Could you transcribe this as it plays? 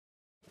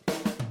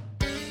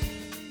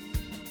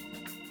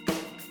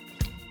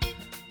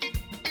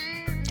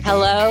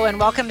Hello, and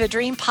welcome to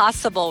Dream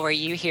Possible, where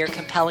you hear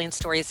compelling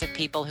stories of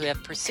people who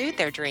have pursued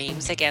their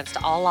dreams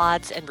against all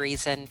odds and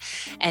reason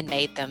and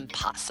made them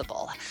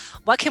possible.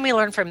 What can we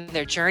learn from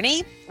their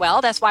journey?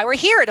 Well, that's why we're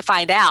here to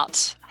find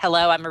out.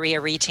 Hello, I'm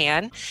Maria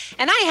Retan,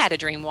 and I had a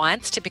dream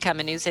once to become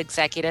a news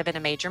executive in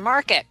a major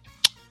market.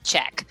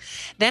 Check.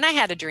 Then I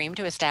had a dream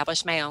to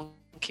establish my own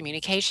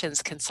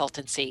communications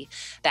consultancy.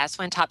 That's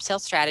when Top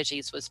Sales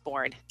Strategies was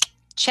born.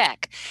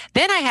 Check.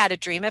 Then I had a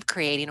dream of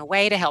creating a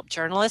way to help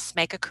journalists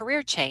make a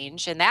career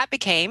change, and that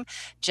became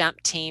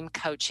Jump Team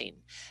Coaching.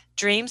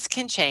 Dreams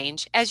can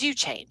change as you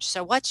change.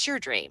 So what's your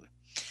dream?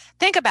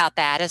 Think about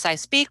that as I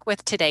speak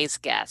with today's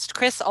guest.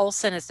 Chris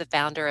Olson is the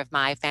founder of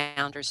My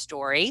Founder's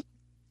Story.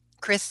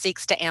 Chris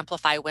seeks to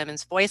amplify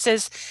women's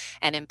voices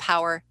and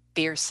empower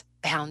fierce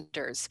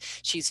founders.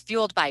 She's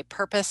fueled by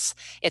purpose.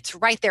 It's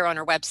right there on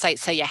her website,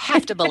 so you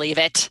have to believe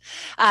it.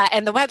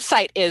 And the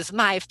website is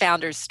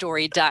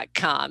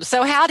myfoundersstory.com.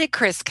 So how did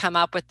Chris come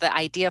up with the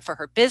idea for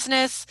her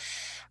business?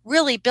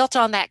 Really built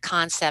on that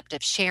concept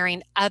of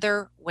sharing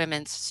other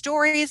women's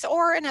stories,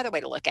 or another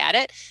way to look at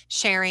it,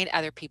 sharing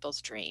other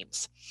people's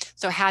dreams.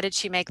 So how did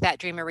she make that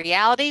dream a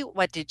reality?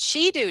 What did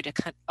she do to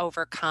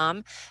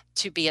overcome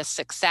to be a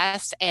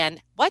success?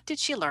 And what did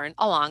she learn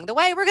along the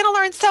way? We're going to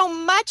learn so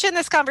much in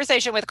this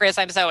conversation with Chris.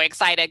 I'm so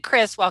excited.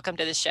 Chris, welcome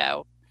to the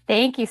show.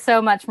 Thank you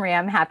so much, Maria.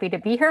 I'm happy to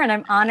be here, and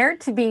I'm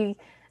honored to be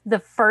the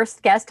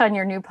first guest on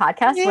your new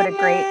podcast. Yay! What a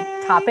great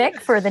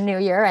topic for the new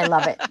year. I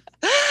love it.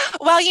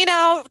 Well,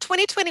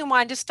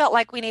 2021 just felt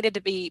like we needed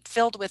to be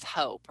filled with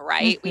hope,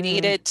 right? Mm-hmm. We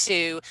needed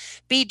to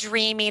be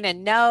dreaming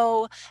and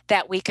know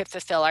that we could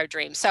fulfill our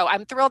dreams. So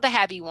I'm thrilled to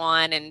have you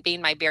on and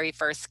being my very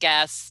first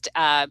guest.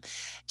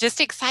 Just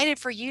excited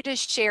for you to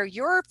share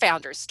your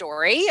founder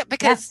story,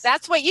 because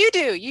That's what you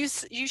do. You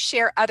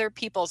share other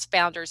people's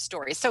founder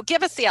stories. So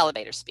give us the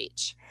elevator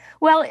speech.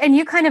 Well, and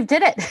you kind of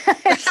did it.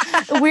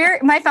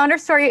 My Founder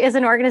Story is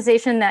an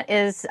organization that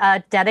is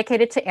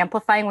dedicated to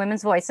amplifying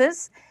women's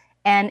voices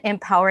and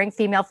empowering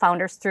female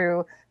founders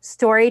through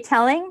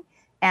storytelling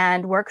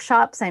and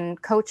workshops and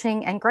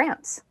coaching and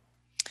grants.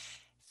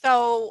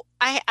 So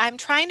I'm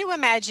trying to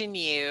imagine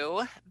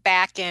you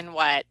back in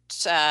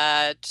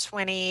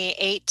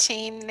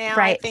 2018 now,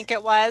 right. I think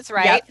it was,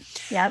 right?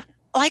 Yep.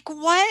 Like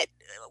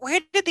where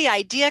did the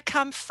idea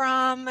come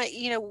from?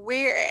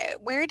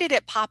 Where did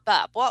it pop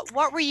up?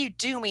 What were you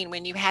doing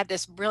when you had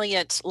this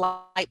brilliant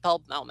light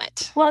bulb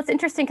moment? Well, it's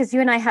interesting because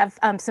you and I have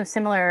some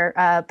similar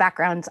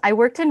backgrounds. I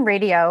worked in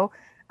radio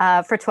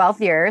for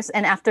 12 years,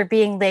 and after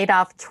being laid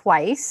off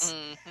twice,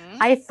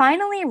 I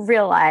finally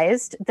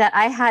realized that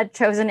I had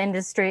chosen an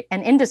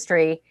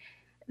industry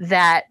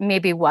that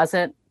maybe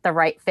wasn't the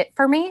right fit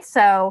for me.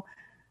 So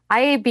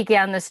I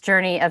began this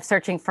journey of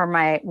searching for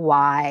my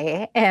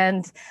why,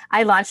 and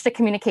I launched a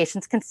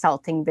communications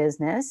consulting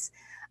business.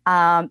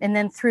 And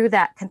then through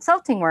that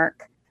consulting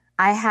work,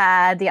 I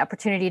had the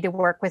opportunity to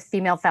work with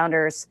female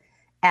founders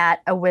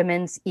at a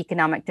women's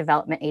economic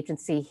development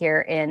agency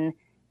here in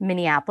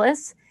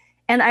Minneapolis.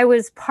 And I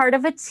was part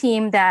of a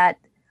team that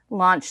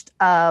launched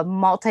a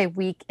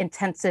multi-week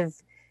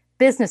intensive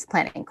business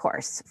planning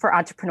course for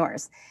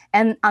entrepreneurs.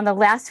 And on the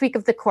last week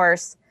of the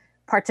course,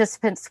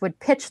 participants would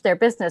pitch their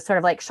business, sort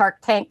of like Shark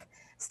Tank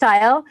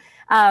style,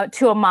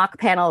 to a mock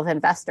panel of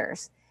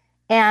investors.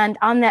 And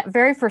on that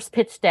very first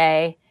pitch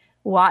day,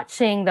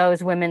 watching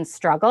those women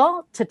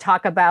struggle to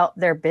talk about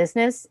their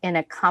business in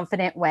a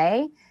confident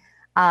way,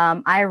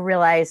 I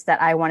realized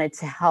that I wanted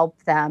to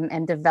help them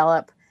and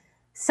develop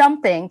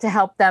something to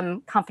help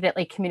them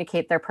confidently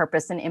communicate their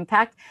purpose and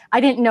impact.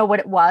 I didn't know what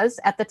it was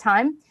at the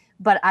time,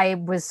 but I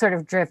was sort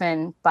of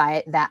driven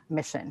by that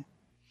mission.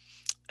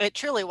 It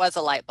truly was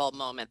a light bulb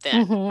moment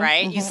then,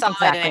 right? You saw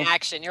it in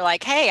action. You're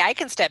like, hey, I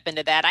can step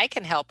into that. I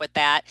can help with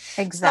that.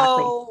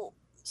 Exactly.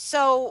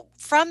 So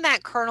from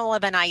that kernel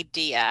of an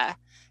idea,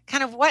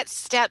 kind of what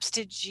steps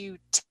did you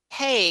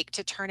take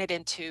to turn it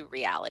into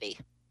reality?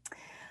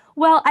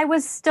 Well, I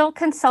was still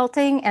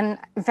consulting, and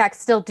in fact,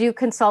 still do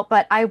consult,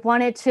 but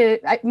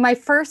my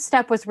first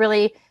step was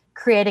really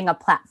creating a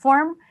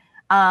platform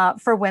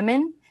for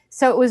women.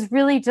 So it was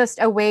really just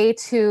a way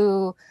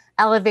to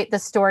elevate the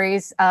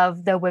stories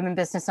of the women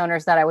business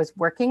owners that I was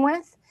working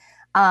with.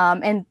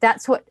 And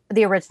that's what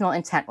the original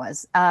intent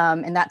was.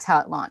 And that's how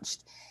it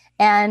launched.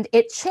 And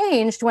it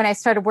changed when I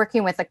started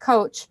working with a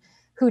coach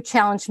who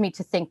challenged me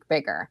to think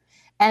bigger.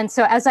 And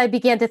so as I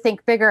began to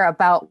think bigger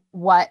about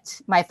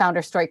what my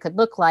founder story could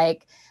look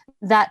like,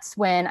 that's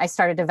when I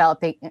started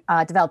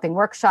developing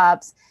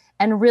workshops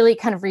and really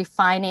kind of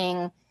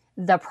refining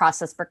the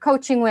process for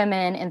coaching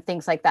women and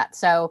things like that.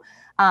 So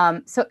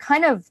it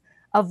kind of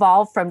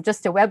evolved from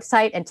just a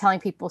website and telling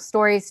people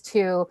stories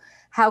to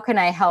how can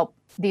I help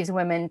these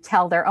women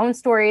tell their own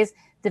stories,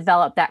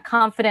 develop that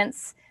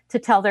confidence to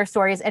tell their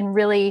stories, and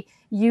really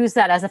use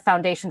that as a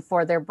foundation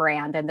for their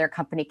brand and their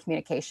company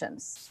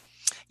communications.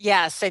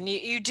 Yes, and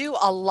you do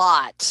a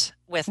lot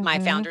with my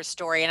Mm-hmm. founder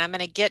story, and I'm going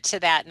to get to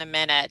that in a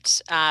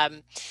minute,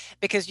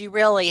 because you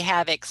really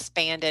have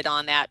expanded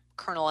on that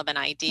kernel of an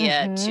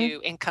idea Mm-hmm.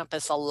 to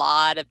encompass a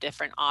lot of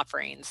different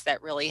offerings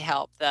that really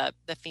help the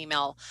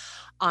female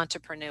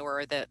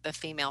entrepreneur, the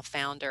female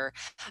founder.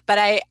 But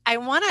I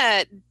want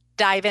to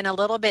dive in a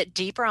little bit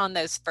deeper on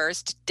those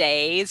first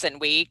days and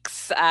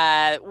weeks,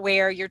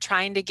 where you're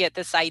trying to get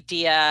this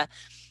idea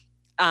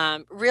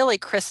really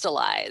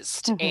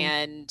crystallized Mm-hmm.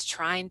 and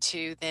trying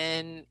to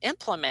then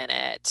implement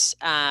it,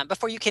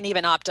 before you can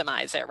even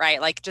optimize it, right?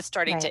 Like just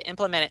starting to Right.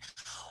 implement it.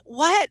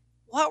 What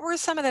what were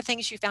some of the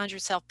things you found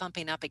yourself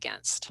bumping up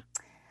against?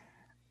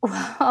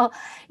 Well,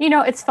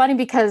 it's funny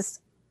because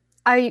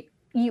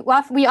we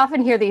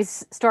often hear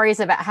these stories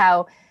about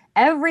how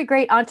every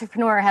great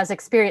entrepreneur has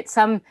experienced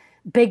some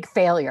big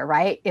failure,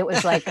 right? It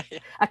was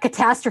like a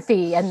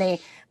catastrophe,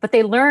 but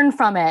they learned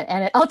from it,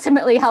 and it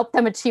ultimately helped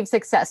them achieve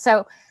success.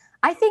 So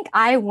I think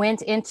I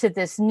went into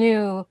this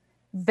new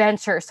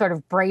venture sort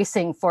of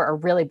bracing for a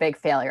really big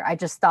failure. I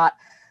just thought,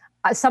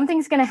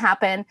 something's going to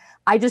happen.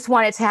 I just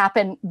want it to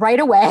happen right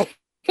away.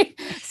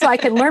 So I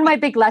can learn my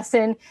big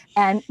lesson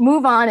and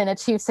move on and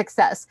achieve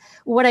success.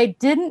 What I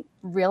didn't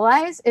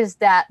realize is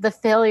that the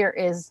failure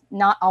is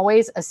not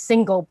always a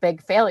single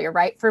big failure,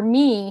 right? For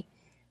me,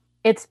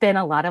 it's been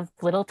a lot of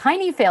little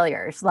tiny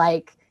failures,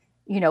 like,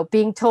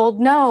 being told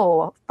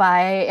no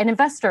by an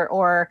investor,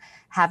 or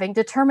having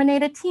to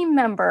terminate a team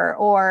member,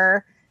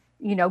 or,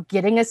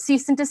 getting a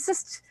cease and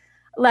desist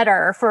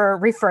letter for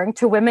referring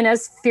to women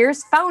as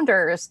fierce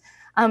founders.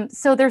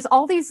 So there's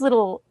all these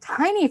little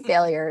tiny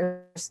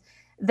failures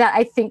that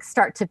I think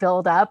start to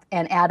build up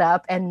and add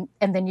up, and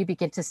then you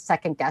begin to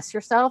second guess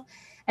yourself.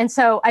 And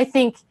so I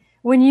think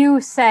when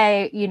you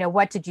say,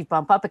 what did you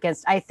bump up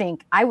against? I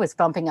think I was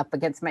bumping up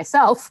against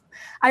myself.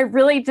 I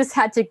really just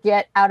had to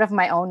get out of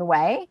my own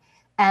way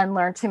and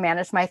learn to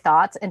manage my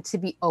thoughts, and to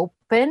be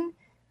open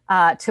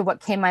to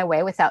what came my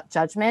way without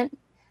judgment,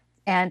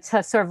 and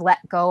to sort of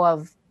let go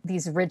of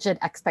these rigid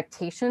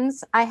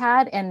expectations I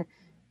had, and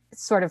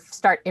sort of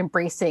start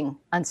embracing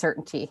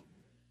uncertainty.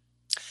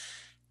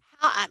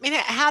 I mean,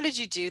 how did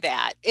you do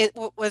that?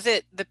 Was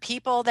it the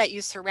people that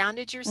you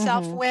surrounded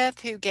yourself Mm-hmm.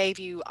 with who gave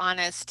you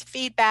honest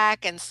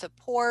feedback and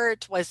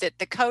support? Was it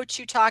the coach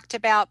you talked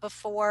about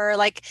before?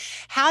 Like,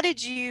 how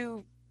did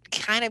you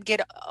kind of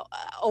get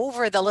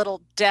over the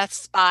little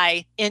deaths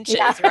by Yeah.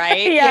 inches,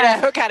 right?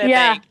 Yeah. Kind of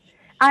Yeah. thing.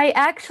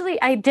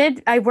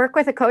 I work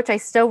with a coach. I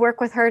still work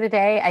with her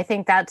today. I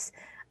think that's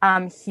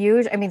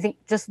huge. I mean,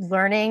 just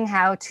learning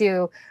how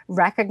to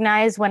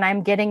recognize when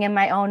I'm getting in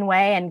my own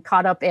way and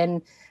caught up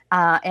in,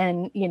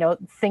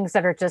 things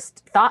that are just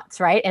thoughts,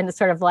 right? And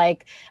sort of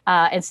like,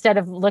 instead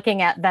of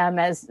looking at them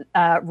as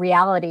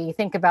reality,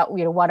 think about,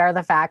 what are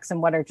the facts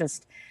and what are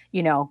just,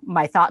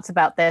 my thoughts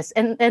about this.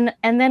 And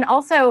then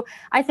also,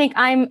 I think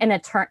I'm an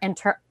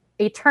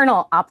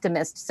eternal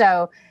optimist.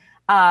 So,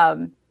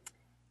 um,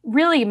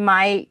 really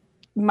my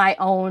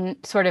own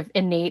sort of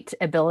innate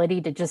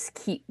ability to just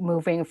keep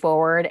moving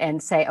forward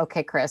and say,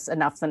 okay, Chris,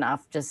 enough's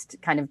enough,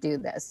 just kind of do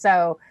this.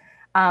 So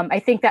I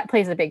think that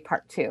plays a big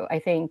part too. I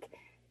think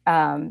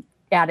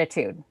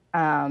attitude,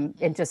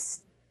 and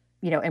just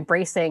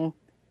embracing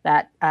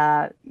that,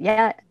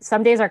 yeah,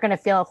 some days are going to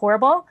feel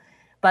horrible,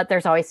 but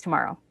there's always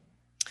tomorrow.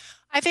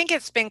 I think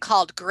it's been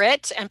called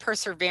grit and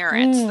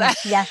perseverance.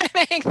 Yeah,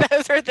 I think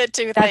those are the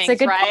two that's a things,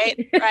 good right?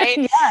 point. Right?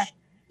 Yeah.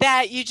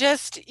 That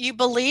you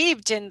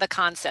believed in the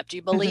concept,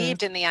 you Mm-hmm.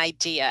 believed in the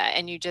idea,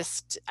 and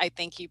I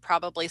think you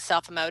probably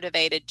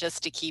self-motivated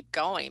just to keep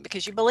going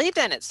because you believed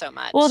in it so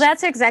Well, much.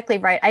 that's exactly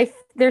right.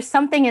 There's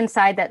something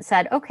inside that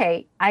said,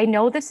 okay, I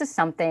know this is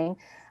something.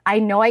 I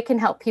know I can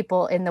help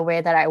people in the way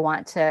that I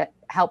want to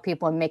help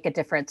people, and make a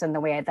difference in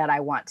the way that I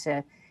want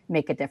to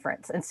make a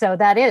difference. And so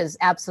that is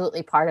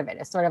absolutely part of it.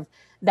 It's sort of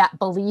that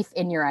belief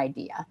in your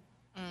idea.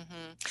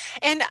 Hmm.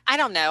 And I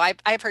don't know,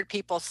 I've heard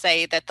people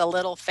say that the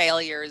little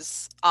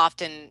failures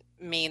often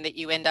mean that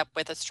you end up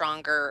with a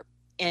stronger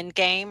end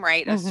game,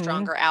 right? A Hmm.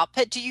 stronger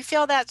output. Do you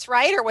feel that's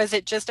right, or was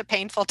it just a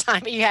painful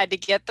time you had to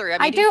get through? I I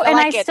mean, do you do. feel And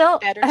I like it still,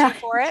 bettered you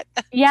for it?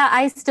 yeah,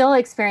 I still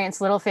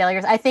experience little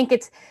failures. I think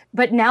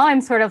but now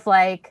I'm sort of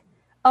like,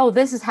 oh,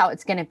 this is how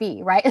it's going to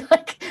be, right?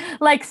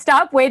 Like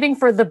stop waiting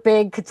for the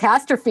big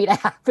catastrophe to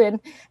happen,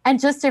 and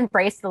just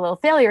embrace the little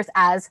failures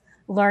as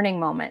learning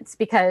moments,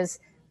 because,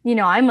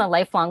 I'm a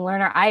lifelong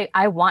learner.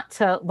 I want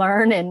to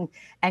learn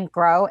and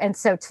grow. And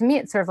so to me,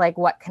 it's sort of like,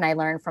 what can I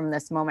learn from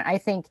this moment? I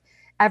think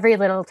every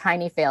little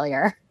tiny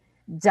failure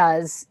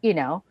does,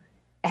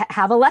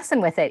 have a lesson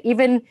with it,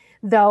 even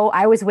though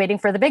I was waiting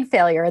for the big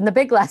failure and the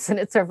big lesson.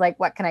 It's sort of like,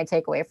 what can I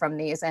take away from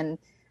these? And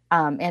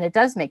it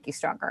does make you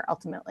stronger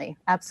ultimately.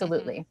 Hmm.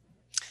 Absolutely.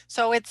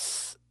 So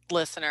it's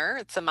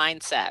a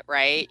mindset,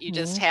 right? You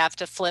just Mm-hmm. have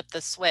to flip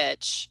the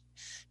switch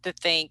to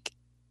think,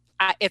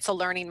 it's a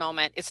learning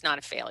moment. It's not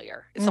a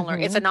failure. It's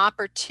Mm-hmm. an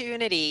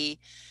opportunity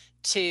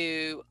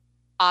to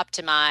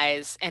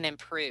optimize and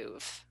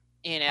improve.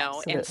 in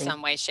Absolutely.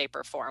 some way, shape,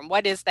 or form?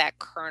 What is that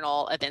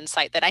kernel of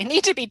insight that I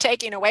need to be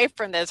taking away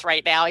from this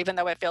right now, even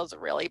though it feels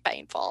really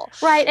painful?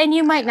 Right. And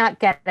you might not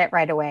get it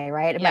right away,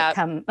 right? It might Yeah.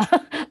 come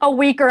a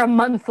week or a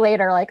month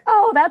later, like,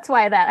 oh, that's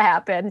why that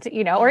happened,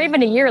 or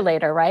even a year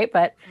later, right?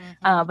 But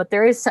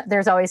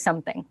there's always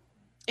something.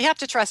 You have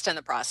to trust in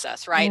the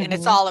process, right? And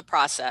it's all a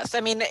process.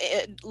 I mean,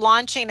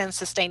 launching and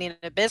sustaining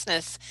a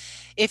business,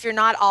 if you're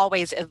not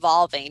always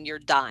evolving, you're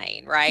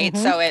dying, right?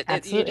 So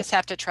you just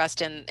have to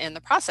trust in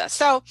the process.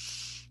 So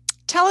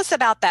tell us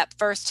about that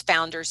first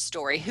founder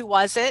story. Who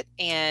was it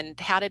and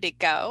how did it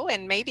go?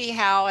 And maybe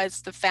how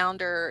has the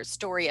founder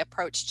story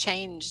approach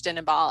changed and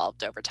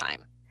evolved over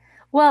time?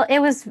 Well,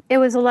 it was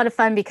a lot of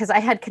fun because I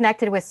had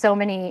connected with so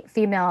many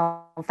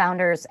female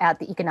founders at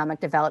the economic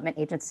development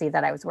agency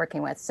that I was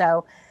working with.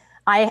 So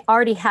I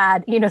already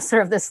had,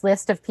 sort of this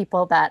list of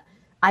people that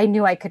I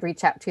knew I could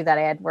reach out to that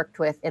I had worked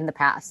with in the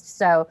past.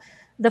 So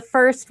the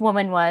first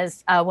woman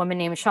was a woman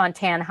named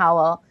Shantan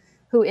Howell,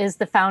 who is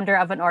the founder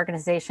of an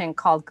organization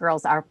called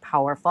Girls Are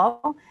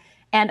Powerful.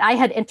 And I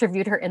had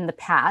interviewed her in the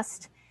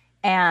past.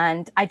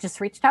 And I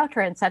just reached out to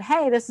her and said,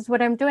 hey, this is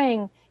what I'm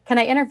doing. Can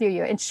I interview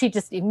you? And she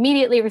just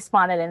immediately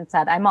responded and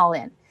said, I'm all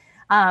in.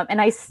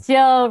 And I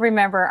still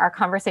remember our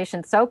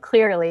conversation so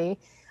clearly.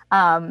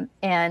 And,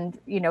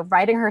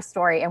 writing her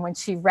story. And when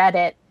she read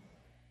it,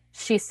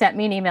 she sent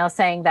me an email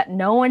saying that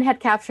no one had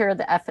captured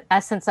the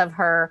essence of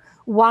her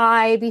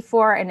why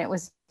before. And it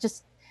was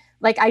just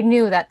like, I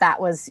knew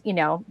that was,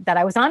 that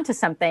I was onto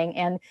something.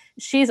 And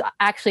she's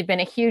actually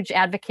been a huge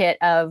advocate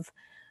of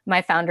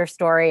my founder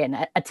story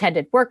and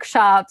attended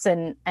workshops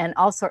and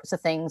all sorts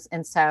of things.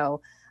 And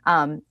so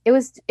it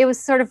was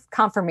sort of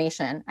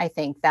confirmation, I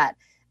think, that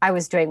I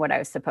was doing what I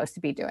was supposed to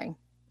be doing.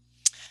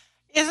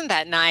 Isn't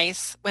that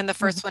nice when the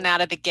first one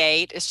out of the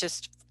gate is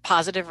just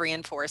positive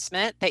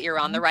reinforcement that you're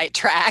on the right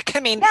track?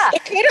 I mean,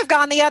 It could have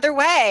gone the other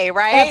way,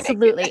 right?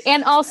 Absolutely.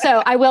 And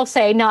also, I will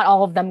say not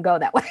all of them go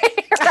that way,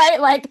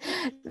 right? Like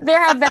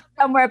there have been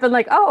some where I've been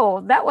like,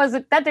 oh,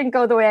 that didn't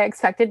go the way I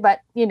expected. But,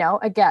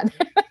 again,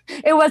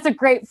 it was a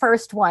great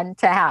first one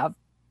to have.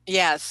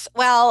 Yes.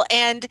 Well,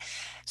 and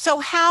so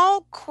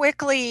how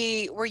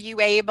quickly were you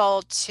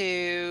able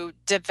to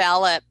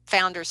develop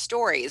founder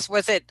stories?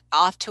 Was it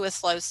off to a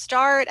slow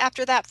start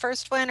after that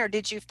first one, or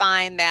did you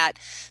find that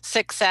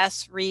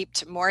success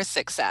reaped more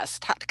success?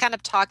 Kind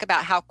of talk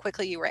about how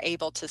quickly you were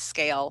able to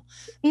scale.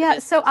 Yeah.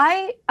 So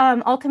I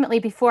ultimately,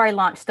 before I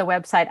launched the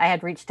website, I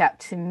had reached out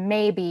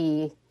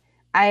to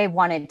I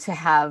wanted to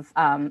have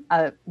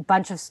a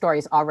bunch of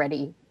stories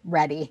already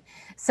ready.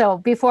 So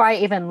before I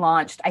even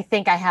launched, I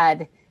think I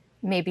had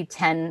maybe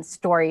 10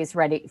 stories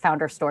ready,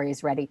 founder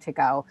stories ready to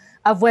go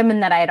of women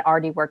that I had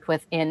already worked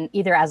with in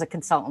either as a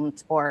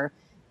consultant or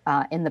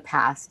in the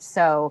past.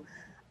 So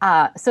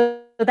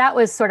that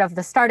was sort of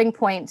the starting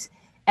point.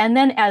 And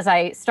then as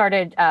I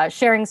started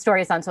sharing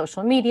stories on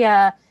social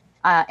media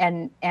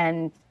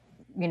and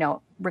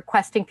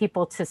requesting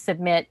people to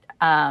submit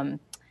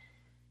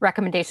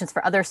recommendations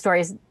for other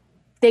stories,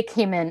 they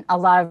came in, a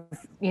lot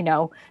of,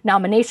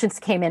 nominations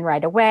came in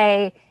right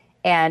away.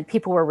 And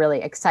people were really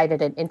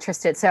excited and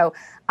interested. So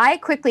I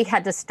quickly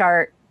had to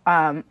start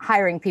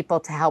hiring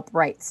people to help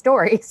write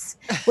stories,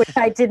 which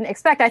I didn't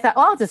expect. I thought,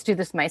 I'll just do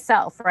this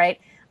myself, right?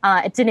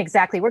 It didn't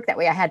exactly work that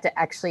way. I had to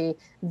actually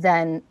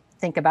then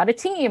think about a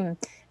team.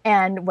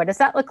 And what does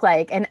that look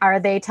like? And are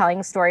they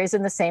telling stories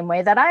in the same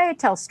way that I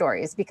tell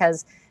stories?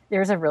 Because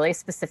there's a really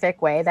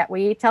specific way that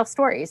we tell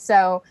stories.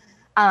 So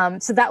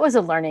that was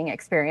a learning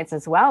experience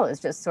as well,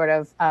 is just sort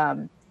of,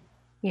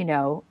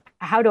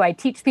 how do I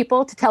teach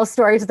people to tell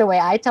stories the way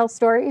I tell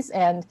stories?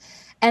 And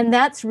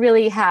that's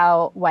really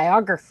how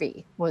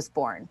Wiography was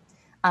born.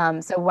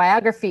 So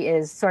Wiography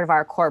is sort of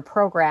our core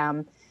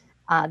program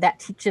that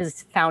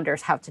teaches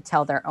founders how to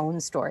tell their own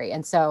story.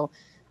 And so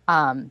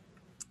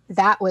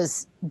that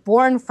was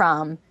born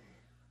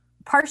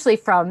partially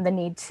from the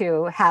need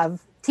to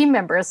have team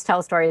members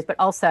tell stories, but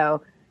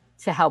also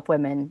to help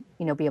women,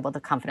 be able to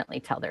confidently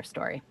tell their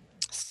story.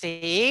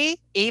 See,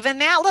 even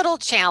that little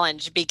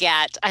challenge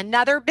begat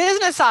another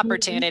business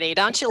opportunity.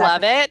 Don't you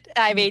love it?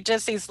 I mean,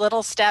 just these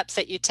little steps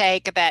that you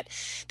take,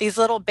 these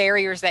little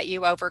barriers that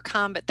you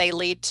overcome, but they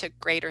lead to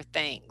greater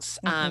things.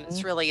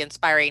 It's really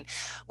inspiring.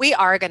 We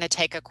are going to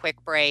take a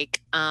quick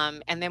break.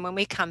 And then when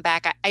we come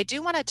back, I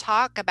do want to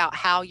talk about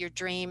how your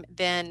dream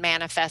then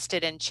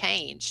manifested and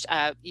changed.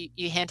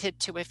 You hinted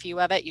to a few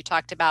of it. You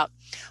talked about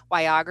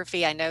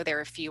Wiography. I know there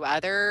are a few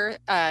other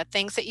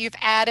things that you've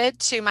added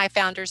to my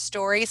founder's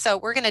story.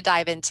 So we're going to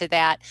dive into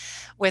that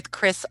with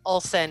Chris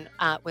Olson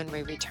when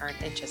we return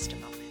in just a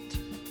moment.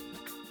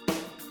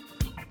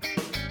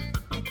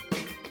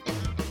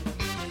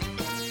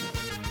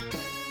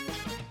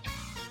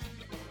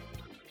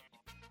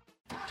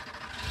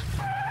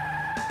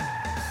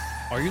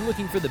 Are you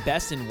looking for the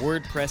best in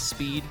WordPress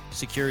speed,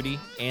 security,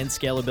 and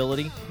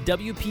scalability?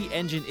 WP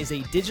Engine is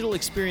a digital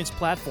experience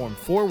platform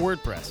for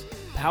WordPress,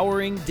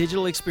 powering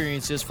digital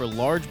experiences for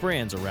large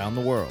brands around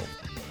the world.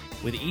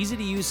 With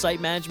easy-to-use site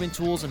management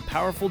tools and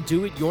powerful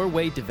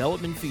do-it-your-way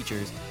development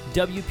features,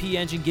 WP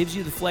Engine gives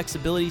you the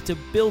flexibility to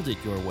build it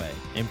your way.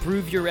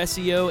 Improve your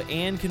SEO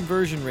and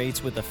conversion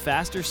rates with a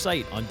faster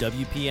site on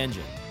WP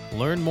Engine.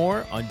 Learn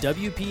more on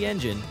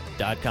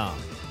WPEngine.com.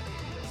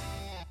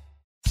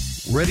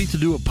 Ready to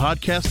do a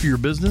podcast for your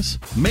business?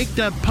 Make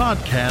that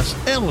podcast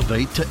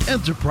elevate to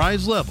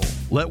enterprise level.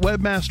 Let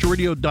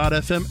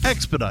webmasterradio.fm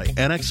expedite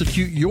and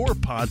execute your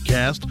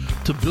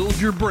podcast to build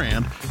your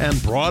brand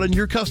and broaden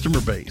your customer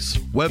base.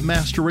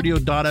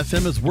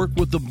 Webmasterradio.fm has worked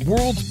with the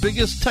world's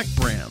biggest tech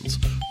brands,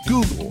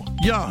 Google,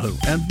 Yahoo,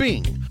 and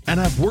Bing, and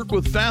have worked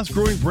with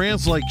fast-growing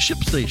brands like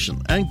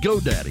ShipStation and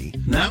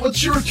GoDaddy. Now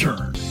it's your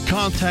turn.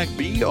 Contact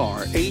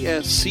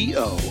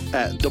BRASCO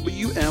at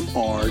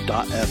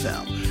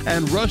WMR.fm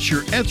and rush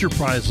your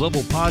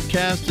enterprise-level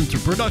podcast into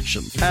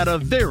production at a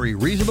very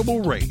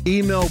reasonable rate.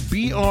 Email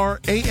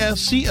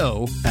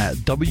BRASCO at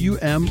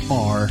WMR.fm.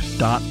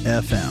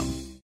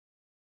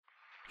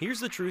 Here's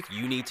the truth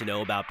you need to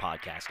know about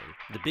podcasting.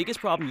 The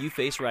biggest problem you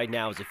face right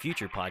now as a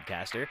future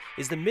podcaster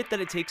is the myth that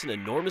it takes an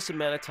enormous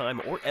amount of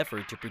time or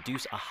effort to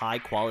produce a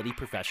high-quality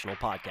professional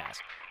podcast.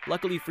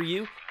 Luckily for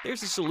you,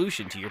 there's a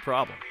solution to your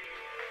problem.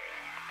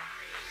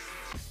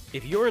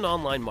 If you're an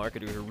online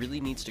marketer who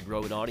really needs to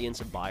grow an audience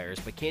of buyers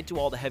but can't do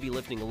all the heavy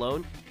lifting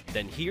alone,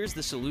 then here's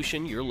the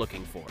solution you're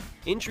looking for.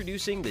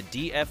 Introducing the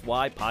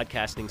DFY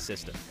Podcasting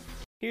System.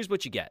 Here's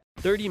what you get: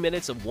 30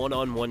 minutes of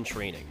one-on-one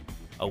training,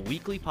 a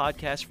weekly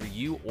podcast for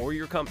you or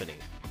your company,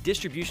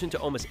 distribution to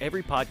almost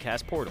every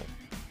podcast portal,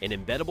 an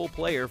embeddable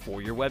player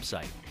for your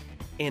website,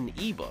 an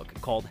ebook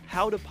called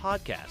How to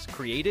Podcast,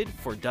 created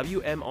for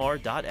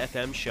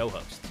WMR.fm show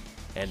hosts,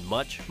 and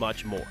much,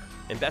 much more.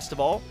 And best of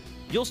all,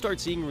 you'll start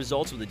seeing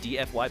results with the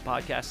DFY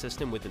podcast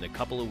system within a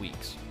couple of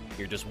weeks.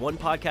 You're just one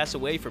podcast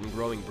away from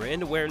growing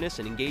brand awareness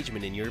and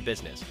engagement in your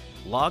business.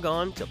 Log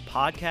on to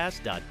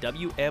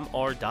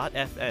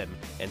podcast.wmr.fm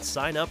and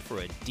sign up for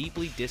a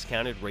deeply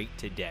discounted rate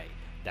today.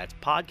 That's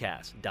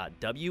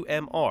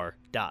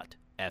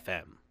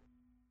podcast.wmr.fm.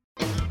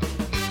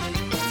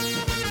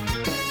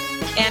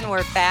 And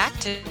we're back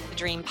to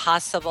Dream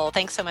Possible.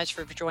 Thanks so much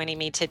for joining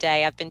me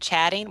today. I've been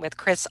chatting with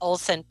Chris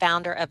Olson,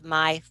 founder of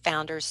My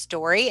Founder's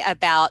Story,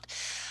 about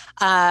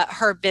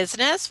her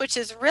business, which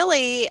is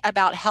really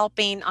about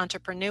helping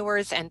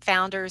entrepreneurs and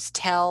founders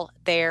tell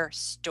their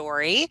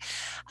story.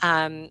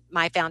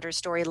 My Founder's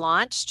Story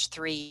launched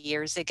 3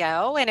 years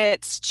ago, and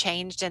it's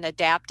changed and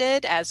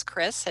adapted as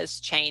Chris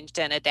has changed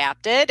and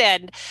adapted.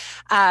 And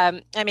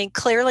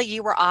clearly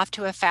you were off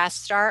to a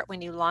fast start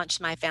when you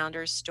launched My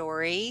Founder's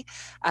Story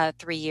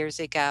 3 years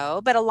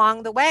ago, but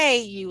along the way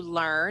you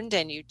learned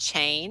and you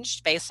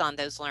changed based on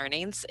those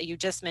learnings. You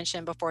just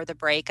mentioned before the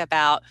break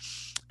about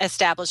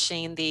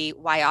establishing the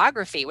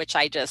Whyography, which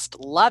I just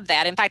love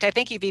that. In fact, I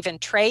think you've even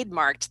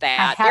trademarked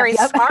that. Very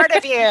smart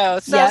of you.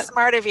 So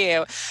smart of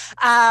you.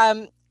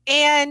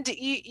 And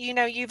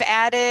you've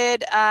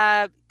added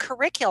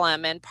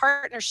curriculum and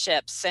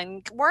partnerships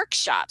and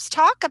workshops.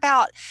 Talk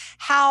about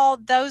how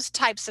those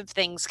types of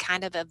things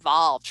kind of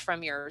evolved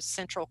from your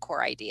central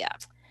core idea.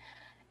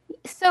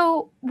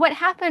 So what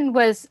happened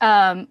was,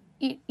 when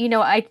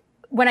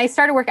I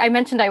started work, I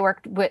mentioned I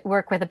work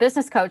with a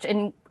business coach,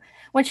 and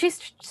when she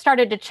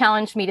started to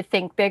challenge me to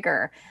think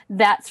bigger,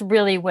 that's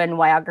really when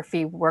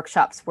Whyography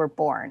workshops were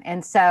born.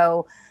 And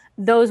so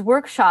those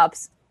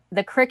workshops,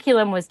 the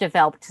curriculum was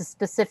developed to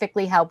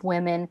specifically help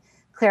women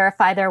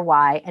clarify their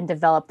why and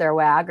develop their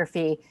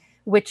Whyography,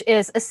 which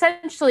is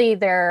essentially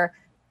their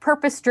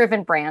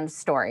purpose-driven brand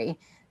story.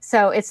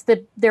 So it's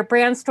their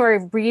brand story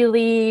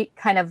really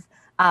kind of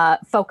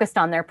focused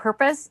on their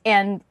purpose,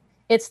 and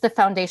it's the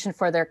foundation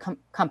for their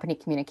company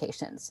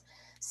communications.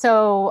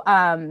 So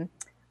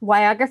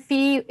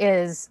Whyography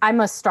is, I'm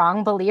a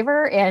strong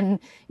believer in,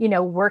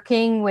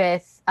 working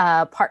with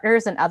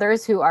partners and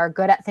others who are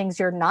good at things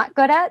you're not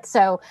good at.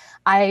 So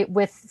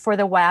for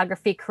the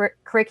Whyography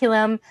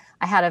curriculum,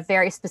 I had a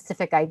very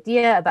specific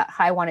idea about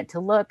how I want it to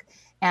look.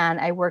 And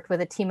I worked with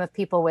a team of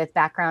people with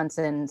backgrounds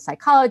in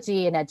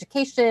psychology and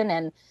education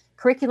and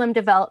curriculum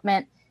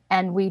development.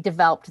 And we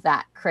developed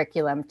that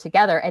curriculum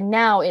together. And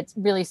now it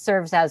really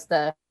serves as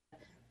the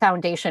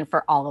foundation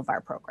for all of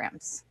our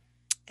programs.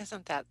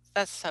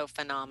 That's so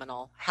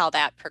phenomenal how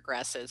that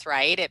progresses,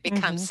 right? It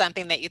becomes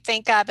something that you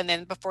think of, and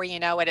then before you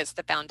know it, it's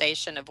the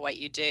foundation of what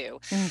you do.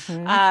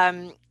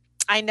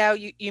 I know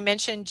you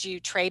mentioned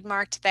you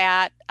trademarked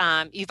that.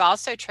 You've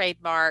also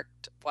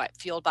trademarked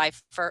Fueled by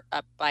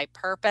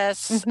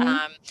Purpose.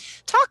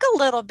 Talk a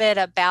little bit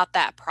about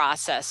that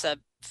process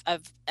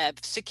of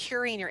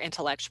securing your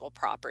intellectual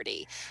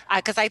property,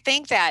 because I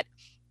think that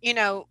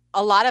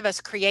a lot of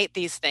us create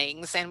these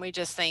things and we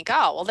just think,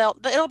 oh, well,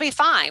 it'll be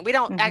fine. We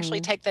don't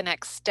actually take the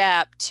next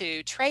step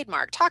to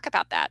trademark. Talk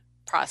about that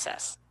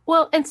process.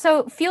 Well, and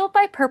so Fueled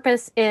by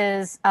Purpose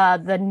is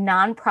the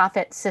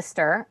nonprofit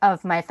sister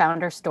of My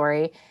Founder's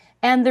Story.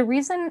 And the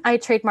reason I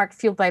trademarked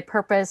Fueled by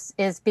Purpose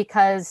is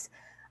because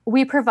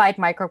we provide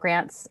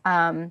microgrants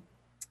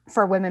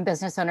for women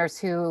business owners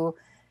who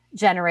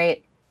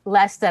generate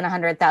less than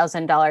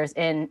 $100,000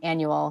 in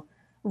annual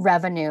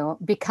revenue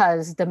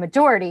because the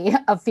majority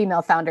of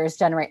female founders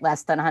generate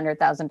less than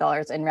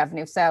 $100,000 in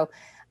revenue. So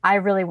I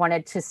really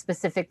wanted to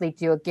specifically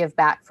do a give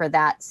back for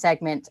that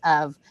segment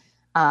of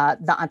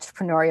the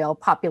entrepreneurial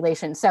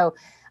population. So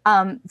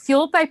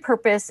Fueled by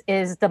Purpose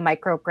is the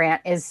micro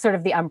grant, is sort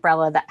of the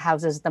umbrella that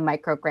houses the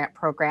micro grant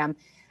program.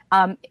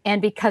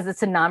 And because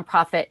it's a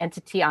nonprofit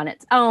entity on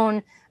its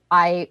own,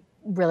 I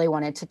really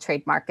wanted to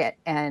trademark it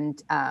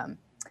and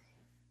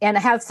I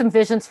have some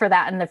visions for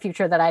that in the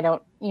future that I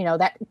don't,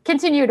 that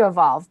continue to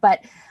evolve.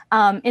 But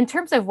in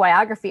terms of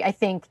Wiography, I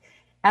think,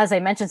 as I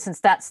mentioned, since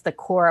that's the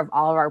core of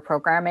all of our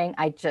programming,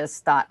 I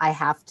just thought I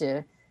have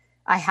to,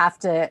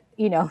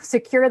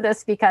 secure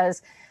this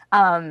because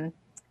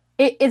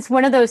it's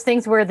one of those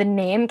things where the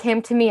name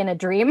came to me in a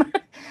dream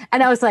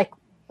and I was like,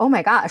 oh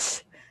my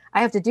gosh,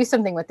 I have to do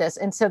something with this.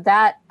 And so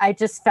that I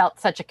just felt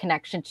such a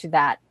connection to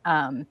that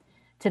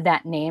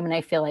name. And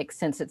I feel like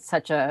since it's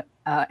such an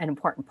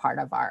important part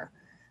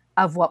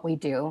of what we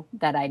do,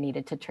 that I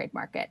needed to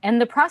trademark it. And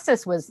the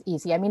process was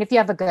easy. I mean, if you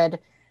have a good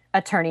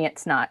attorney,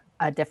 it's not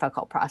a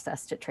difficult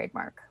process to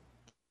trademark.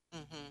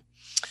 Mm-hmm.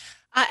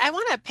 I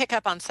want to pick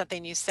up on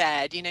something you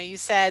said. You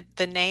said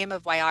the name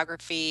of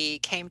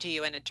Wiography came to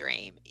you in a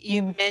dream.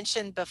 You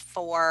mentioned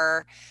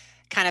before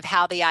kind of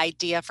how the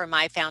idea for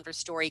My Founder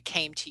Story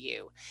came to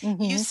you.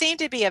 Mm-hmm. You seem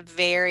to be a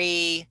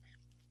very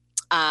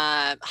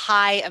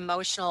high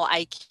emotional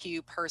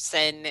IQ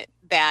person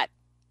that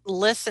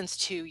listens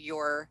to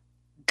your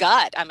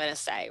gut, I'm going to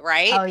say,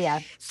 right? Oh,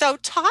 yeah. So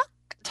talk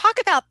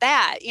about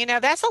that.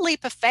 That's a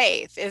leap of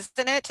faith,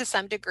 isn't it, to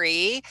some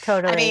degree?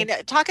 Totally. I mean,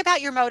 talk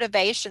about your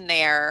motivation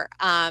there,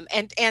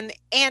 and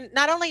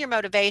not only your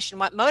motivation,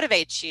 what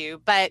motivates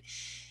you, but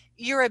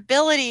your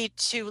ability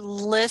to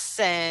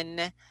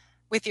listen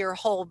with your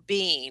whole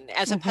being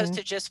as opposed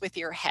to just with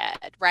your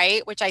head,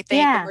 right? Which I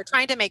think when we're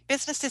trying to make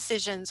business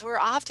decisions, we're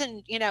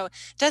often,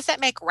 does that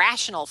make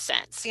rational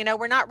sense?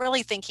 We're not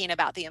really thinking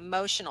about the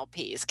emotional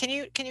piece. Can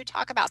you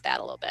talk about that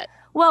a little bit?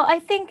 Well, I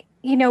think,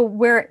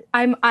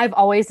 I've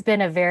always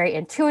been a very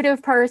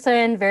intuitive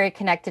person, very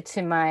connected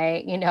to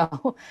my,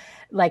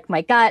 like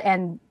my gut,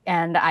 and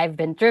I've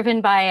been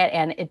driven by it,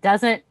 and it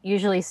doesn't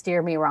usually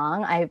steer me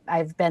wrong.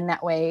 I've been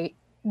that way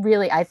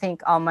really, I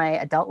think, all my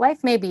adult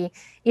life, maybe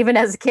even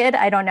as a kid,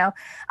 I don't know.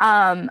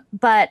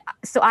 But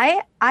so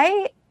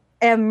I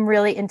am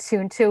really in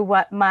tune to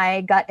what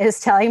my gut is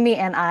telling me,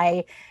 and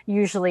I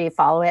usually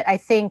follow it. I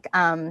think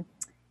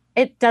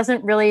it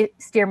doesn't really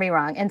steer me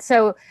wrong. And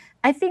so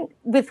I think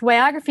with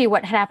Wiography,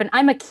 what happened,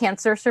 I'm a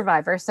cancer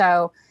survivor.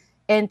 So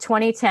in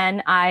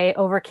 2010, I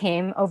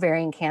overcame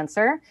ovarian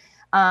cancer.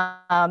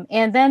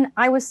 And then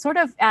I was sort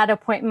of at a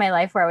point in my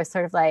life where I was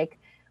sort of like,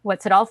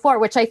 what's it all for?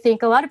 Which I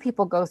think a lot of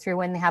people go through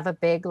when they have a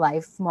big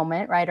life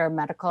moment, right? Or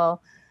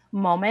medical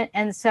moment.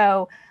 And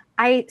so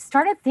I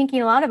started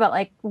thinking a lot about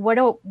like,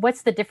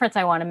 what's the difference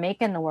I want to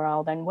make in the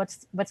world? And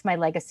what's my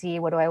legacy?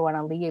 What do I want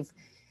to leave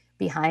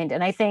behind?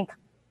 And I think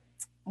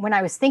when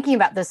I was thinking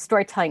about this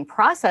storytelling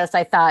process,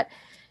 I thought,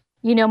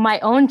 my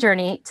own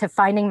journey to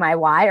finding my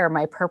why or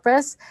my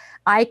purpose,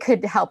 I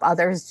could help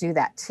others do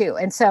that too.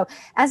 And so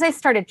as I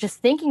started just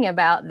thinking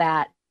about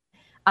that,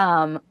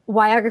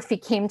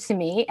 Wiography came to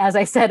me, as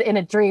I said, in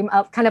a dream,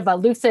 kind of a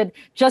lucid,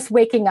 just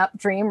waking up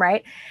dream,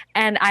 right?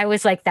 And I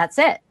was like, that's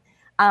it.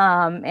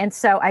 And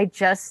so I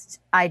just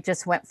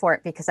went for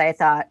it because I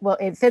thought, well,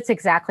 it fits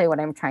exactly what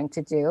I'm trying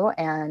to do.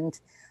 And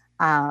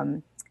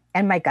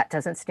my gut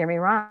doesn't steer me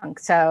wrong.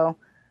 So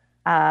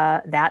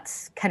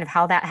that's kind of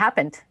how that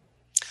happened.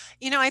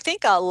 I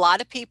think a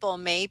lot of people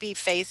may be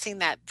facing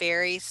that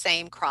very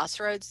same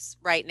crossroads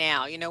right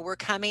now. We're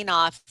coming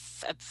off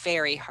a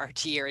very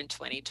hard year in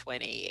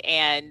 2020,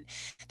 and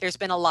there's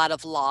been a lot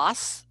of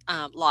loss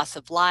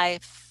of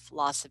life,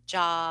 loss of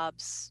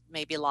jobs,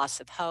 maybe loss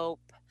of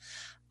hope.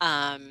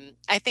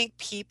 I think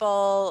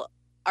people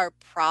are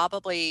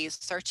probably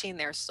searching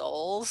their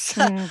souls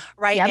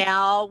right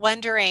now,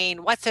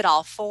 wondering, what's it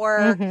all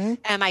for?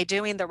 Am I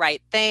doing the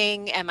right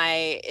thing?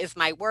 Is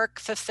my work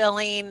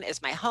fulfilling?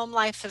 Is my home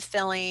life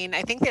fulfilling?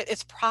 I think that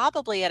it's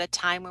probably at a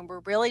time when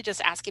we're really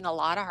just asking a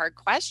lot of hard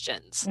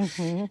questions.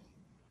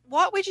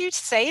 What would you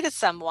say to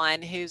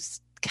someone who's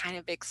kind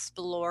of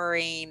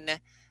exploring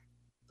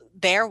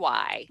their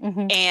why?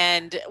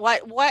 And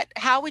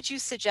how would you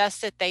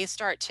suggest that they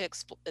start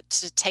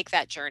to take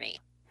that journey?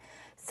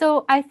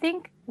 So I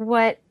think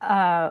what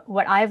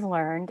I've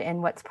learned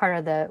and what's part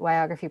of the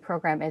Wiography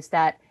program is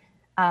that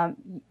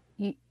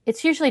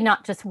it's usually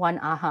not just one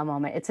aha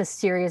moment. It's a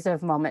series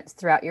of moments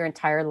throughout your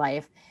entire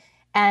life.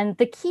 And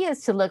the key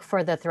is to look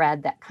for the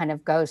thread that kind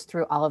of goes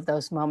through all of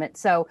those moments.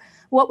 So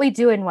what we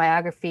do in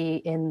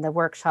Wiography in the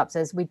workshops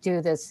is we do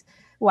this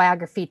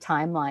Wiography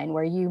timeline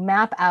where you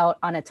map out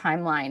on a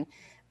timeline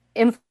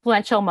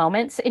influential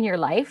moments in your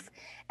life.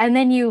 And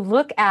then you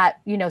look at,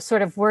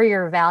 sort of were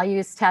your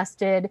values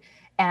tested,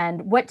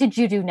 and what did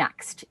you do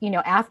next?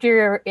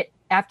 After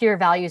your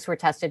values were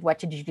tested, what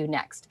did you do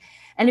next?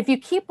 And if you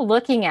keep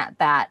looking at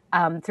that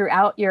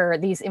throughout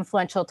these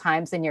influential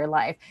times in your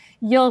life,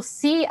 you'll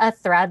see a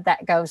thread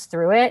that goes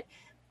through it.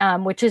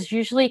 which is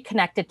usually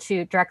connected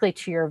directly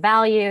to your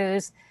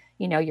values,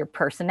 your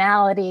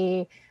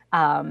personality,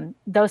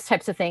 those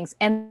types of things.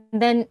 And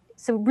then,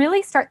 so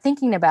really start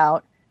thinking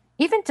about,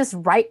 even just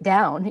write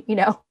down,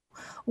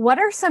 what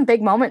are some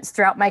big moments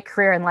throughout my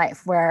career and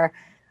life where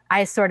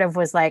I sort of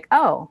was like,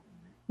 oh,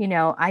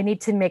 I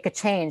need to make a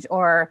change,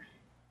 or,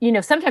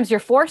 sometimes you're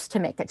forced to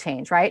make a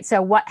change, right?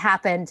 So what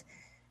happened,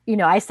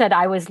 I said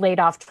I was laid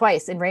off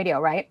twice in radio,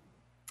 right?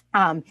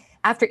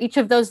 After each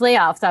of those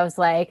layoffs, I was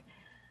like,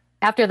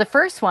 after the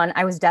first one,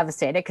 I was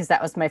devastated because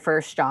that was my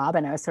first job.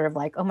 And I was sort of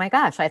like, oh my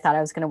gosh, I thought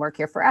I was going to work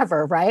here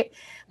forever, right?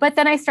 But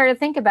then I started to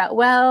think about,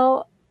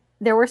 well,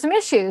 there were some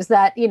issues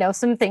that,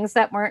 some things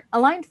that weren't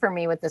aligned for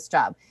me with this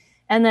job.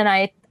 And then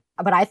I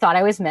thought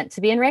I was meant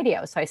to be in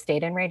radio. So I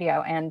stayed in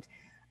radio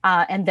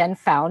and then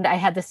found I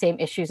had the same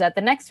issues at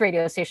the next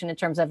radio station in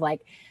terms of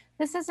like,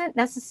 this isn't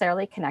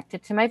necessarily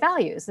connected to my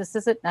values. This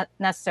isn't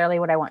necessarily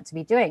what I want to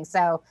be doing.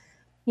 So,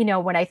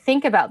 when I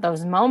think about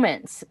those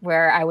moments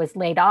where I was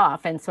laid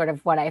off and sort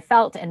of what I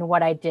felt and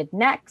what I did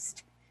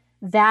next,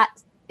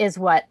 that is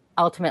what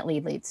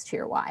ultimately leads to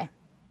your why.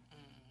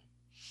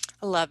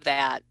 I love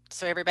that.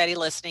 So everybody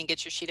listening,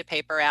 get your sheet of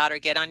paper out or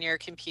get on your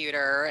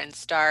computer and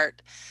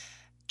start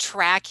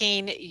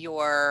tracking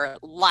your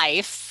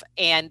life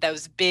and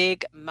those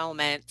big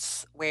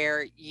moments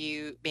where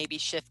you maybe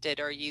shifted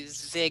or you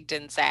zigged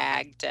and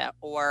zagged,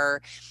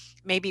 or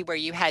maybe where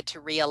you had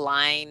to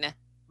realign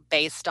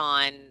based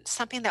on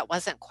something that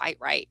wasn't quite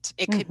right.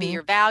 It could be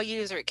your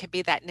values, or it could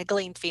be that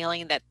niggling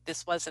feeling that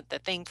this wasn't the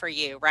thing for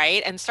you,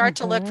 right? And start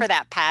to look for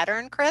that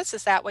pattern, Chris.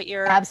 Is that what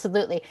you're...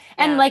 Absolutely.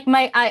 And like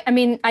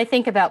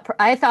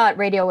I thought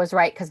radio was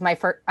right because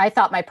I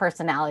thought my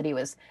personality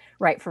was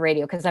right for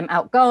radio because I'm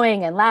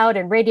outgoing and loud,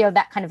 and radio,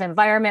 that kind of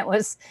environment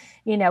was,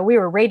 we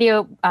were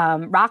radio,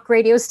 rock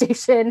radio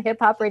station, hip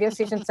hop radio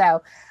station.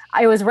 So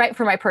I was right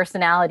for my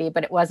personality,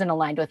 but it wasn't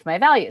aligned with my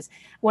values.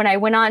 When I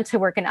went on to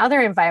work in other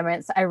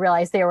environments, I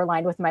realized they were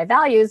aligned with my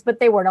values,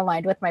 but they weren't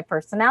aligned with my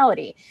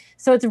personality.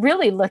 So it's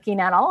really looking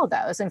at all of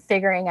those and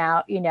figuring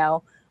out,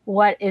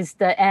 what is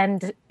the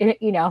end,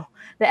 the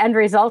end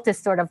result is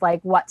sort of like,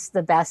 what's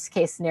the best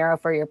case scenario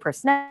for your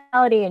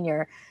personality and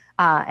your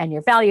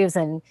values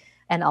and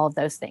all of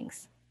those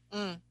things.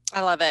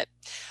 I love it.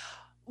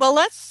 Well,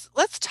 let's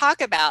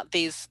talk about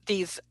these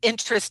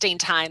interesting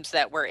times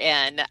that we're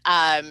in.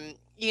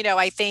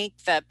 I think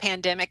the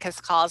pandemic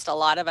has caused a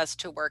lot of us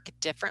to work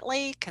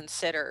differently,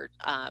 consider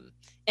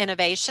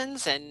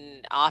innovations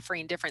and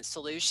offering different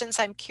solutions.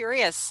 I'm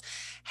curious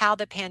how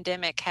the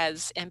pandemic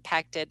has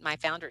impacted My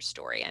Founder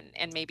Story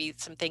and maybe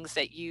some things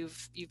that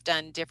you've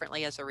done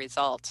differently as a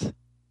result.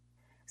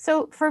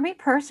 So for me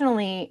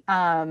personally,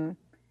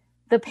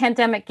 the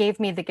pandemic gave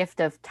me the gift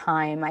of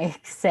time, I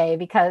say,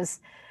 because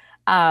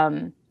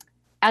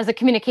as a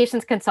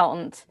communications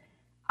consultant,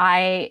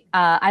 I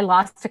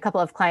lost a couple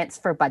of clients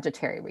for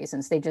budgetary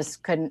reasons. They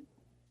just couldn't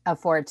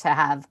afford to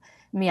have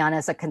me on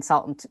as a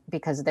consultant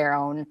because of their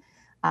own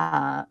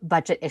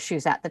budget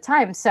issues at the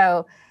time.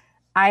 So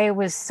I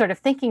was sort of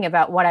thinking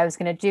about what I was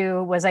going to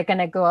do. Was I going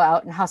to go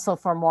out and hustle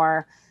for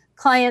more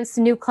clients,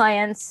 new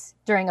clients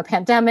during a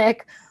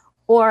pandemic,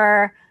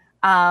 or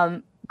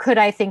could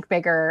I think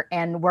bigger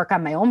and work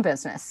on my own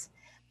business?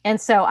 And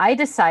so I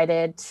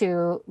decided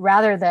to,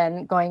 rather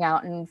than going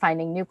out and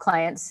finding new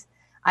clients,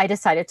 I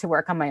decided to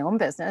work on my own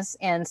business.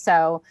 And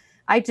so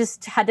I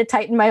just had to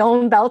tighten my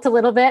own belt a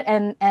little bit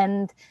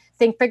and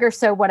think bigger.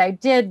 So what I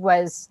did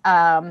was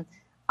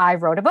I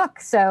wrote a book.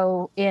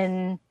 So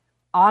in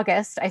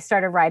August, I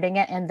started writing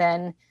it and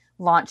then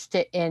launched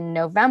it in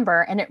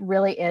November. And it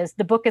really is,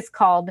 the book is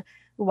called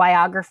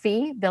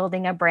Whyography,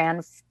 Building a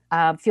Brand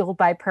Fueled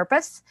by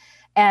Purpose.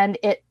 And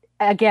it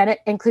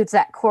includes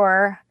that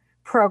core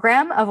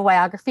program of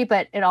Whyography,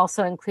 but it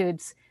also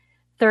includes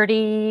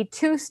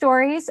 32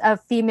 stories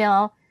of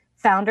female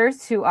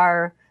founders who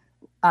are,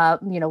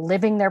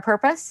 living their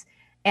purpose.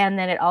 And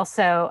then it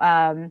also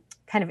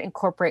kind of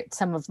incorporates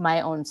some of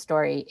my own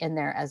story in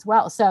there as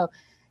well. So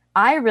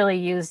I really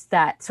used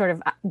that sort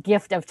of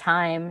gift of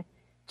time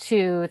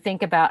to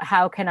think about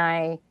how can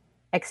I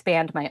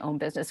expand my own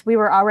business. We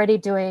were already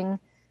doing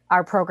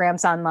our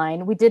programs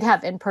online. We did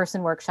have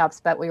in-person workshops,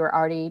 but we were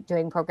already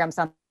doing programs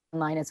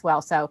online as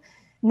well. So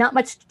not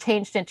much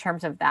changed in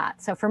terms of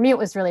that. So for me, it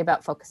was really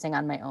about focusing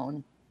on my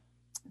own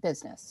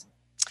business.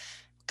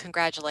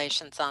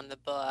 Congratulations on the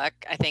book.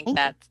 I think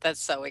that's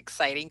so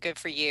exciting. Good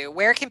for you.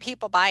 Where can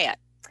people buy it?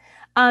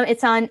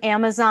 It's on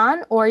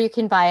Amazon, or you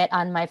can buy it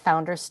on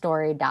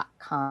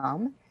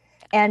myfounderstory.com.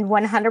 And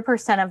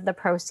 100% of the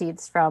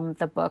proceeds from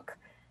the book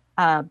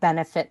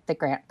benefit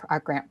our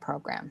grant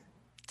program.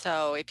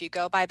 So if you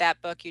go buy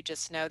that book, you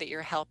just know that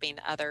you're helping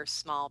other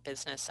small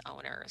business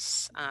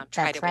owners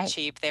try to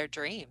achieve their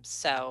dreams.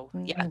 So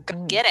yeah,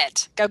 go get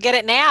it. Go get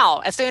it now,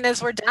 as soon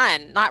as we're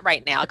done. Not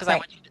right now, because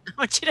I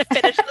want you to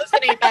finish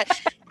listening. But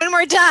when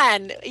we're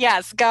done,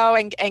 yes, go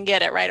and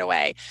get it right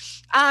away.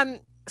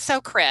 So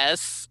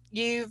Chris,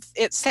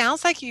 it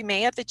sounds like you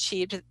may have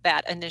achieved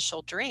that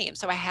initial dream.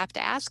 So I have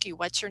to ask you,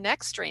 what's your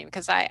next dream?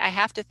 Because I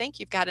have to think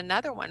you've got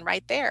another one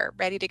right there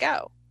ready to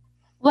go.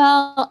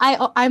 Well,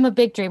 I'm a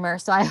big dreamer.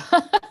 So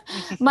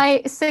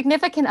my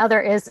significant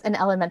other is an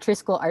elementary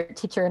school art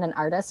teacher and an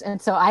artist.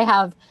 And so I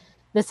have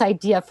this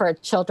idea for a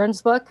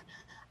children's book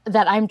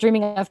that I'm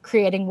dreaming of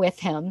creating with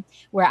him,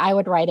 where I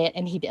would write it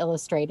and he'd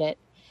illustrate it.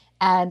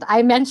 And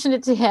I mentioned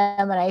it to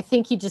him, and I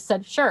think he just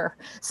said, sure.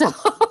 So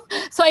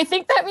I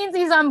think that means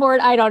he's on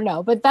board. I don't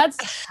know. But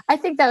I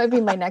think that would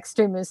be my next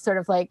dream, is sort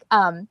of like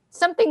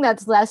something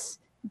that's less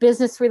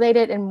business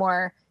related and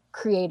more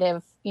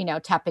creative,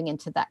 tapping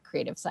into that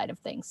creative side of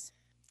things.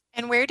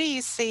 And where do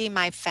you see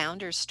My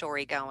Founder's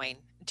Story going?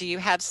 Do you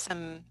have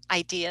some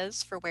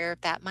ideas for where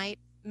that might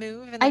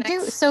move? I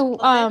do.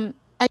 So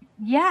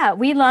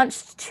we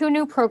launched 2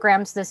 new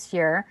programs this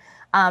year.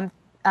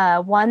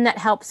 One that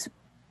helps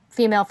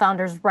female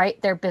founders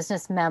write their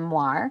business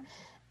memoir,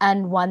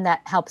 and one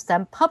that helps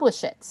them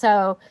publish it.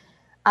 So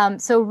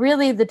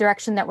really the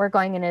direction that we're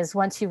going in is,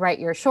 once you write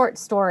your short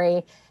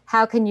story,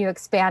 how can you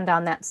expand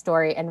on that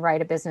story and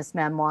write a business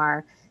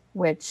memoir,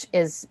 which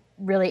is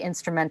really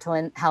instrumental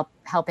in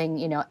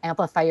helping,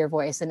 amplify your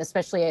voice. And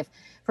especially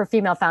for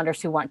female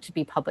founders who want to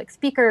be public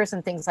speakers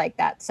and things like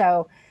that.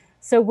 So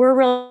we're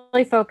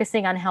really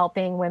focusing on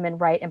helping women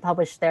write and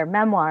publish their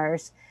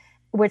memoirs,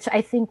 which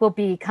I think will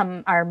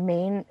become our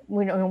main,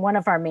 one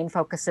of our main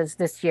focuses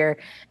this year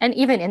and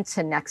even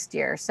into next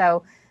year.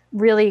 So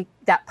really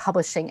that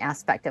publishing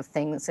aspect of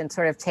things, and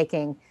sort of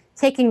taking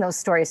those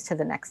stories to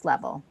the next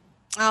level.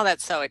 Oh,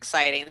 that's so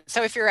exciting.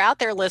 So if you're out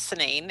there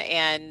listening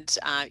and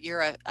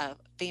you're a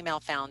female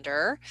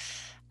founder,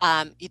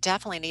 you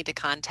definitely need to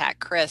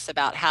contact Chris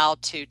about how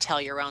to tell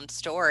your own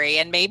story,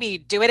 and maybe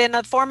do it in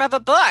the form of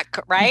a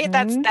book, right?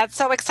 Mm-hmm. That's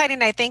so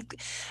exciting. I think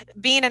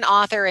being an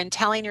author and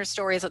telling your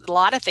story is a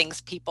lot of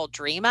things people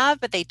dream of,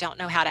 but they don't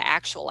know how to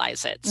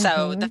actualize it. Mm-hmm.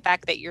 So the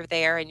fact that you're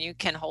there and you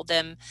can hold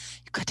them,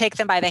 you could take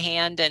them by the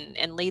hand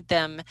and lead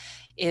them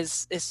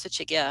is such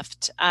a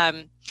gift.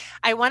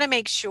 I want to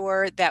make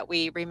sure that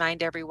we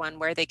remind everyone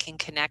where they can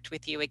connect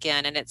with you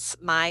again, and it's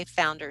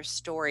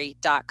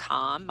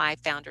myfounderstory.com,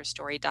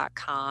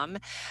 myfounderstory.com.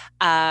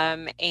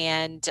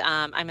 And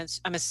I'm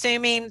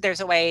assuming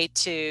there's a way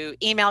to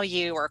email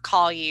you or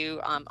call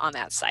you on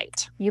that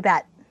site. You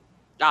bet.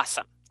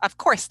 Awesome. Of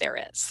course there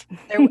is.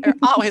 There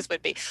always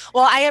would be.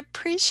 Well, I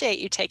appreciate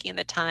you taking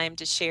the time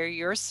to share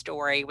your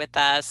story with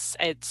us.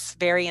 It's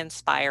very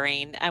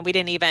inspiring. And we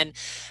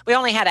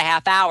only had a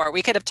half hour.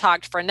 We could have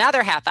talked for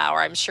another half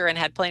hour, I'm sure, and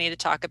had plenty to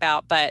talk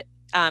about. But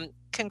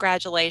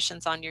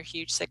congratulations on your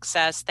huge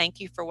success. Thank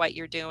you for what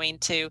you're doing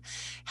to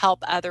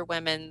help other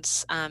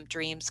women's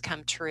dreams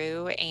come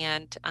true.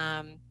 And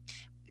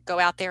go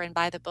out there and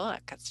buy the book.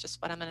 That's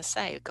just what I'm going to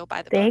say. Go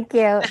buy the book. Thank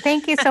you.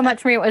 Thank you so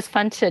much, Maria. It was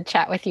fun to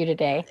chat with you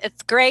today.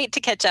 It's great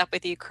to catch up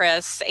with you,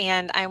 Chris.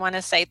 And I want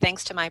to say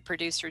thanks to my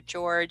producer,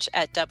 George,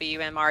 at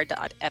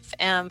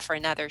WMR.FM for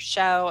another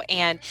show.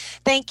 And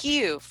thank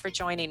you for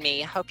joining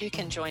me. I hope you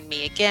can join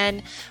me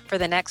again for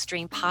the next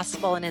Dream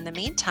Possible. And in the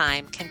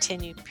meantime,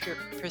 continue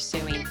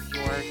pursuing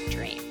your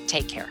dream.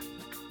 Take care.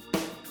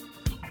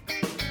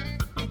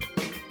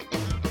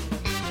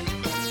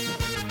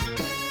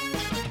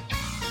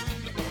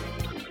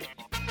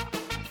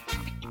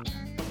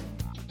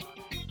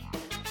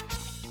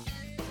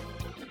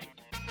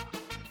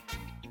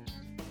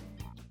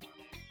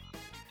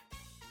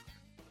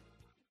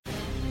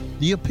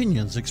 The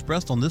opinions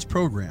expressed on this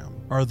program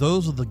are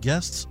those of the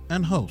guests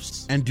and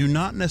hosts and do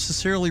not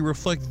necessarily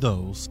reflect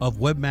those of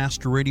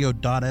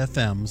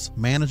WebmasterRadio.fm's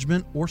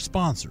management or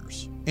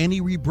sponsors. Any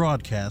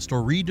rebroadcast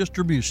or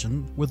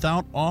redistribution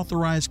without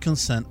authorized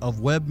consent of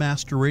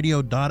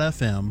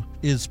WebmasterRadio.fm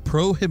is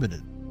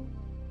prohibited.